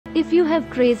If you have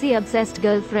crazy obsessed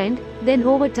girlfriend, then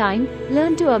over time,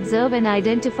 learn to observe and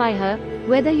identify her,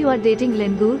 whether you are dating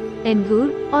Langur,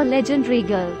 Angur, or legendary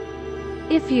girl.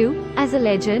 If you, as a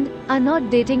legend, are not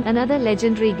dating another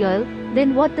legendary girl,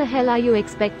 then what the hell are you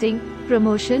expecting?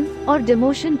 Promotion or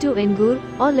demotion to Angur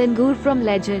or Langur from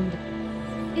legend?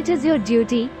 It is your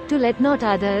duty to let not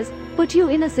others put you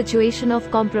in a situation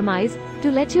of compromise,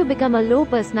 to let you become a low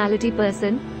personality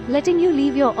person, letting you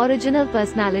leave your original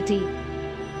personality.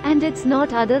 And it's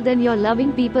not other than your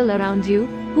loving people around you,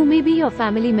 who may be your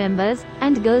family members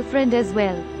and girlfriend as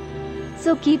well.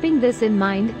 So keeping this in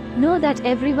mind, know that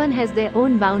everyone has their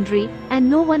own boundary and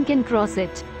no one can cross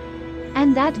it.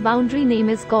 And that boundary name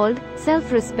is called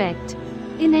self-respect.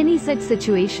 In any such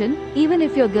situation, even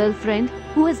if your girlfriend,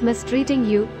 who is mistreating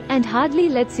you and hardly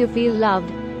lets you feel loved,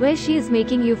 where she is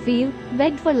making you feel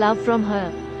begged for love from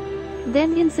her,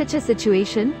 then in such a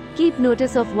situation, keep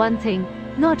notice of one thing: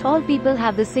 not all people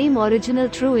have the same original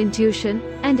true intuition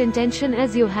and intention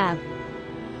as you have.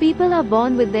 People are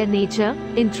born with their nature,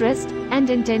 interest, and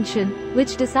intention,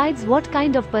 which decides what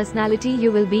kind of personality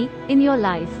you will be in your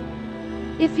life.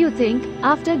 If you think,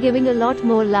 after giving a lot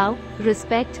more love,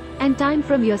 respect, and time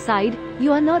from your side,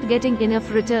 you are not getting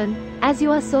enough return, as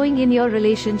you are sowing in your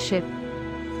relationship,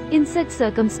 in such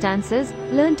circumstances,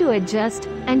 learn to adjust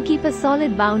and keep a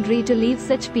solid boundary to leave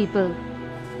such people.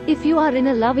 If you are in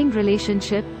a loving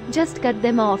relationship, just cut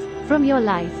them off from your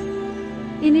life.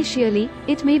 Initially,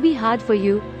 it may be hard for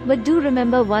you, but do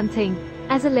remember one thing: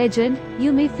 as a legend,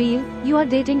 you may feel you are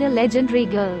dating a legendary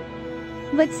girl.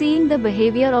 But seeing the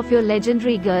behavior of your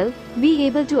legendary girl, be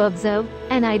able to observe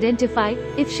and identify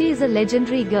if she is a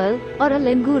legendary girl or a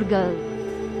Langur girl.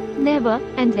 Never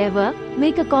and ever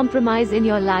make a compromise in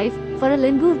your life for a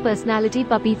Langur personality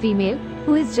puppy female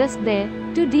who is just there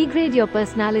to degrade your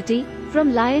personality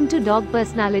from lion to dog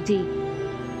personality.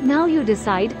 Now you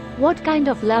decide what kind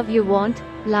of love you want: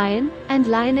 lion and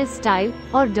lioness style,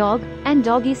 or dog and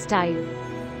doggy style.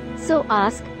 So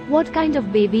ask what kind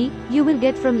of baby you will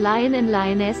get from lion and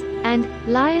lioness, and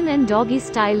lion and doggy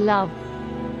style love.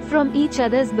 From each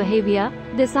other's behavior,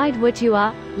 decide what you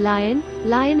are: lion,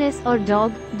 lioness, or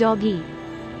dog, doggy.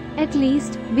 At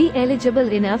least, be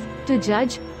eligible enough to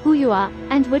judge who you are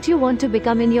and what you want to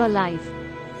become in your life.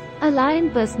 A lion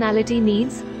personality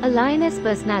needs a lioness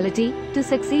personality to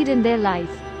succeed in their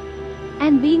life.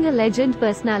 And being a legend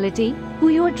personality, who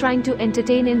you are trying to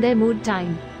entertain in their mood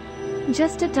time.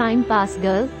 Just a time pass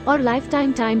girl, or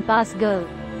lifetime time pass girl.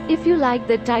 If you like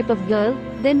that type of girl,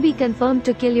 then be confirmed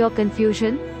to kill your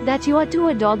confusion that you are too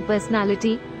a dog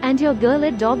personality and your girl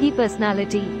a doggy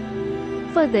personality.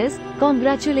 For this,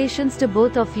 congratulations to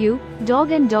both of you,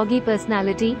 dog and doggy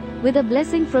personality, with a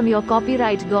blessing from your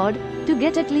copyright god, to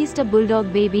get at least a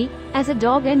bulldog baby, as a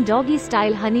dog and doggy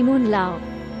style honeymoon love.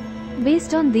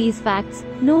 Based on these facts,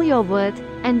 know your worth,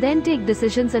 and then take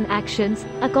decisions and actions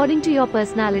according to your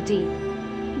personality.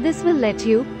 This will let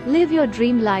you live your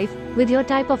dream life with your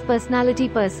type of personality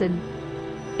person.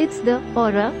 It's the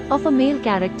aura of a male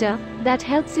character that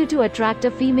helps you to attract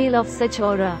a female of such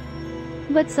aura.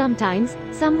 But sometimes,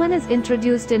 someone is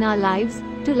introduced in our lives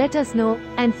to let us know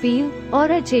and feel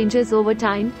aura changes over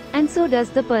time, and so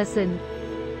does the person.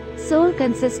 Soul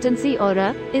consistency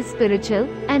aura is spiritual,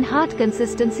 and heart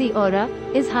consistency aura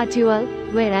is heartual,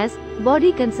 whereas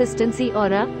body consistency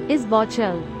aura is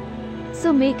botchal.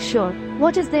 So make sure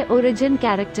what is their origin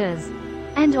characters.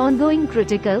 And ongoing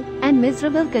critical and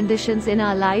miserable conditions in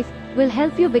our life will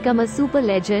help you become a super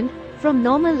legend from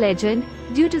normal legend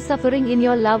due to suffering in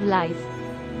your love life.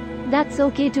 That's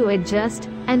okay to adjust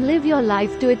and live your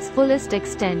life to its fullest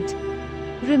extent.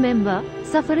 Remember,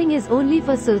 suffering is only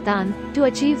for Sultan to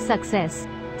achieve success.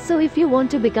 So if you want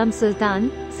to become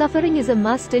Sultan, suffering is a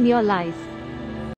must in your life.